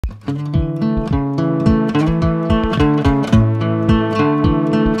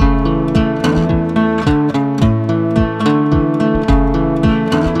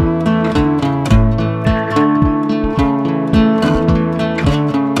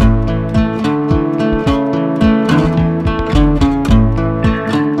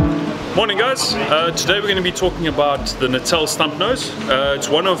Today we're going to be talking about the Natal Stumpnose. It's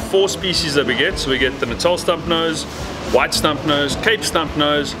one of 4 species that we get. So we get the Natal Stumpnose, White Stumpnose, Cape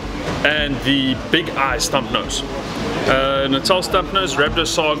Stumpnose, and the Big Eye Stumpnose. Natal Stumpnose,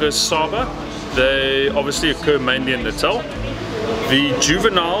 Rhabdosargus, sarba. They obviously occur mainly in Natal. The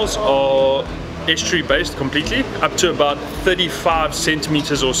juveniles are estuary based completely, up to about 35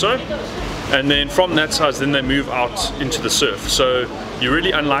 centimeters or so. And then from that size, then they move out into the surf. So you're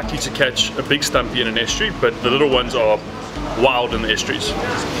really unlikely to catch a big stumpy in an estuary, but the little ones are wild in the estuaries.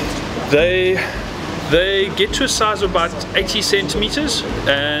 They get to a size of about 80 centimeters,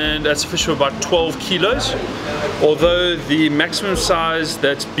 and that's a fish of about 12 kilos. Although the maximum size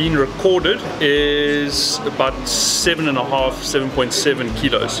that's been recorded is about 7.5–7.7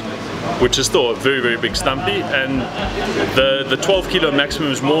 kilos, which is still a very, very big stumpy. And the 12 kilo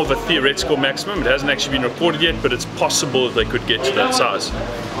maximum is more of a theoretical maximum. It hasn't actually been recorded yet, but it's possible that they could get to that size.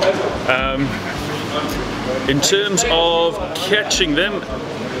 In terms of catching them,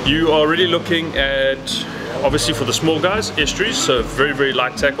 you are really looking at, obviously for the small guys, estuaries, so very, very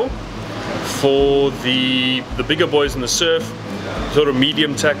light tackle. For the bigger boys in the surf, sort of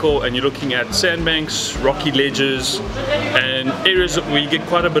medium tackle, and you're looking at sandbanks, rocky ledges, and areas where you get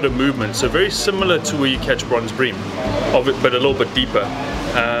quite a bit of movement. So very similar to where you catch bronze bream, but a little bit deeper.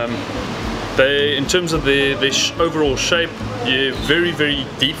 In terms of their overall shape, you're very, very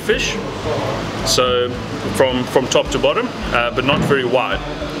deep fish. So from top to bottom, but not very wide.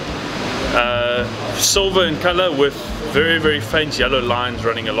 Silver in color with very, very faint yellow lines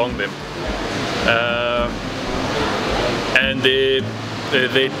running along them. And their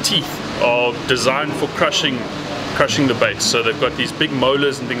teeth are designed for crushing the bait. So they've got these big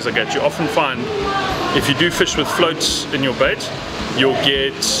molars and things like that. You often find, if you do fish with floats in your bait, you'll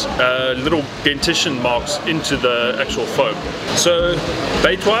get little dentition marks into the actual foam. So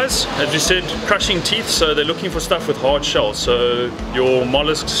bait-wise, as we said, crushing teeth, so they're looking for stuff with hard shells. So your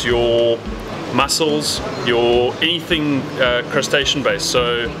mollusks, your mussels, your anything crustacean based.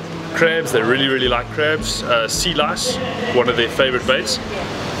 So crabs, they really, really like crabs. Sea lice, one of their favorite baits.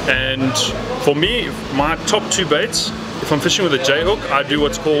 And for me, my top 2 baits, if I'm fishing with a J-hook, I do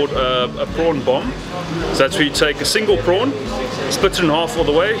what's called a prawn bomb. So that's where you take a single prawn, split it in half all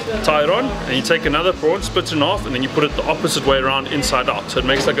the way, tie it on, and you take another prawn, split it in half, and then you put it the opposite way around, inside out. So it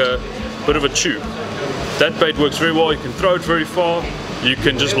makes like a bit of a tube. That bait works very well. You can throw it very far. You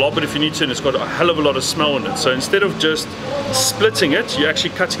can just lob it if you need to, and it's got a hell of a lot of smell in it. So instead of just splitting it, you're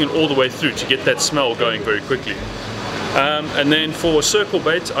actually cutting it all the way through to get that smell going very quickly. And then for circle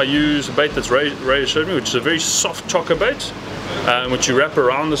bait, I use a bait that's Ray showed me, which is a very soft chocker bait, which you wrap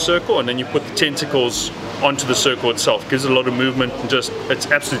around the circle, and then you put the tentacles onto the circle itself. It gives it a lot of movement, and it's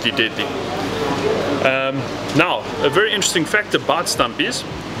absolutely deadly. Now, a very interesting fact about stumpies: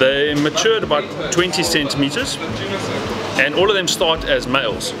 they mature at about 20 centimeters, and all of them start as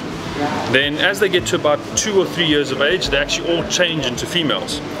males. Then as they get to about 2 or 3 years of age, they actually all change into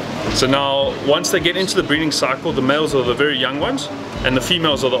females. So now, once they get into the breeding cycle, the males are the very young ones, and the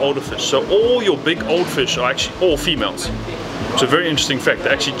females are the older fish. So all your big old fish are actually all females. It's a very interesting fact.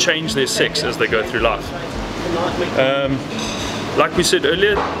 They actually change their sex as they go through life. Like we said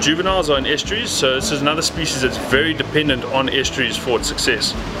earlier, juveniles are in estuaries, so this is another species that's very dependent on estuaries for its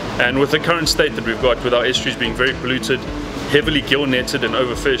success. And with the current state that we've got, with our estuaries being very polluted, heavily gill netted and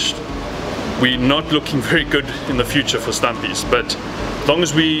overfished, we're not looking very good in the future for stumpies. But as long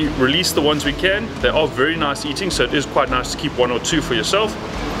as we release the ones we can, they are very nice eating, so it is quite nice to keep 1 or 2 for yourself.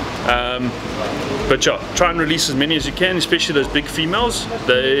 But yeah, try and release as many as you can, especially those big females.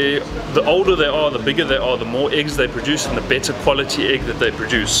 The older they are, the bigger they are, the more eggs they produce, and the better quality egg that they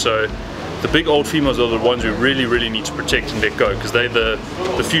produce. So the big old females are the ones we really, really need to protect and let go, because they're the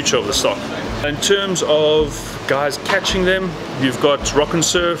future of the stock. In terms of guys catching them, you've got rock and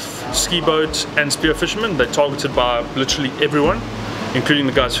surf, ski boat, and spear fishermen. They're targeted by literally everyone, including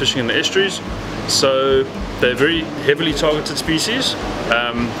the guys fishing in the estuaries. So they're very heavily targeted species.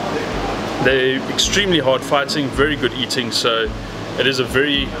 They're extremely hard fighting, very good eating, so it is a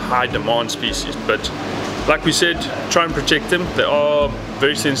very high demand species. But like we said, try and protect them. They are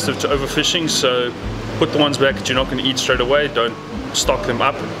very sensitive to overfishing, so put the ones back that you're not going to eat straight away. Don't stock them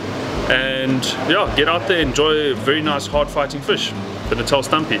up. And yeah, get out there, enjoy a very nice hard fighting fish, the Natal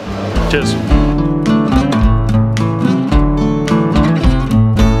Stumpy. Cheers.